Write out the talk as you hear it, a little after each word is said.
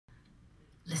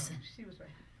Listen,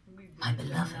 my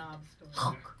beloved,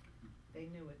 look,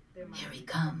 here he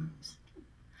comes,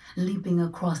 leaping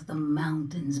across the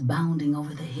mountains, bounding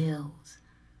over the hills.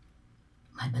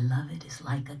 My beloved is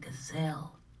like a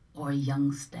gazelle or a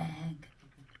young stag.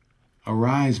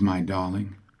 Arise, my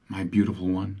darling, my beautiful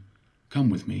one, come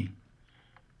with me.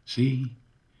 See,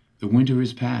 the winter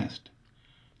is past,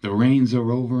 the rains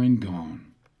are over and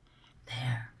gone.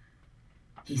 There,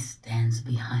 he stands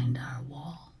behind our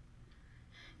wall,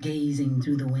 gazing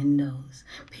through the windows,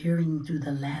 peering through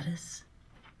the lattice.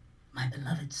 My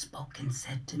beloved spoke and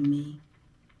said to me,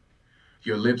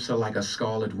 Your lips are like a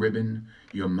scarlet ribbon,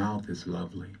 your mouth is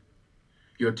lovely.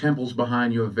 Your temples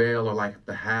behind your veil are like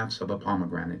the halves of a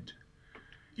pomegranate.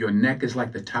 Your neck is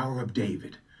like the Tower of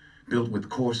David, built with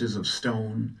courses of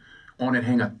stone. On it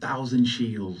hang 1,000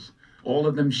 shields, all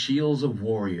of them shields of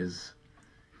warriors.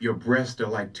 Your breasts are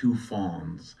like 2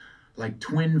 fawns, like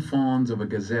twin fawns of a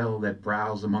gazelle that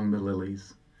browse among the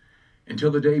lilies. Until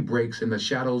the day breaks and the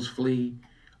shadows flee,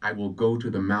 I will go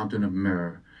to the mountain of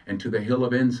myrrh and to the hill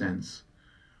of incense.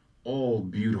 All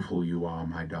beautiful you are,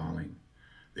 my darling.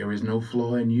 There is no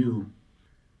flaw in you.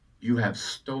 You have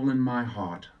stolen my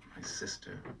heart, my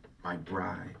sister, my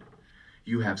bride.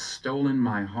 You have stolen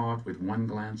my heart with one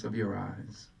glance of your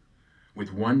eyes,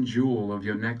 with one jewel of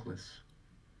your necklace.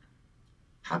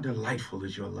 How delightful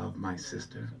is your love, my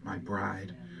sister, my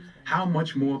bride. How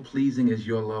much more pleasing is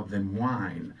your love than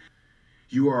wine.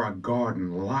 You are a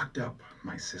garden locked up,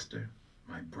 my sister,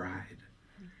 my bride.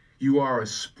 You are a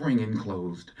spring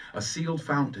enclosed, a sealed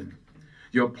fountain.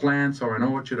 Your plants are an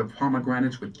orchard of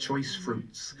pomegranates with choice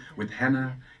fruits, with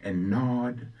henna and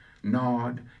nard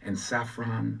and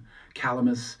saffron,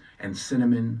 calamus and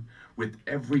cinnamon, with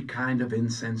every kind of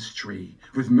incense tree,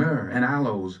 with myrrh and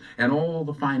aloes and all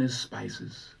the finest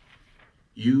spices.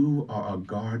 You are a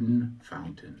garden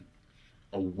fountain,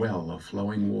 a well of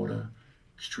flowing water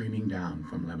streaming down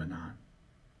from Lebanon.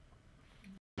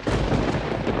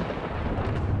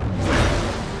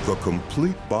 The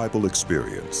complete Bible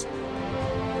experience.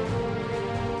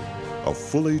 A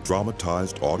fully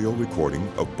dramatized audio recording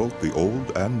of both the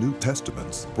Old and New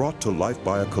Testaments, brought to life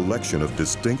by a collection of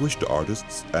distinguished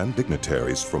artists and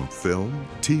dignitaries from film,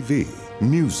 TV,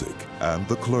 music, and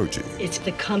the clergy. It's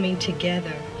the coming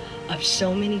together of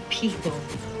so many people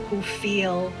who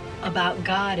feel about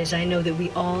God, as I know that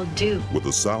we all do. With a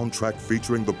soundtrack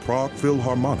featuring the Prague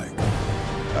Philharmonic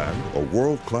and a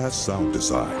world-class sound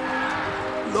design.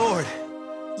 Lord,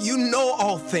 you know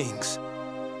all things.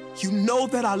 You know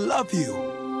that I love you.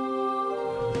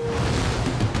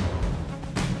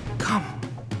 Come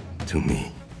to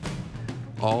me,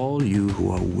 all you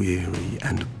who are weary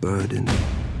and burdened,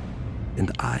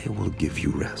 and I will give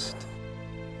you rest.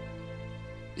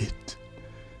 It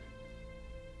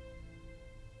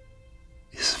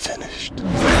is finished.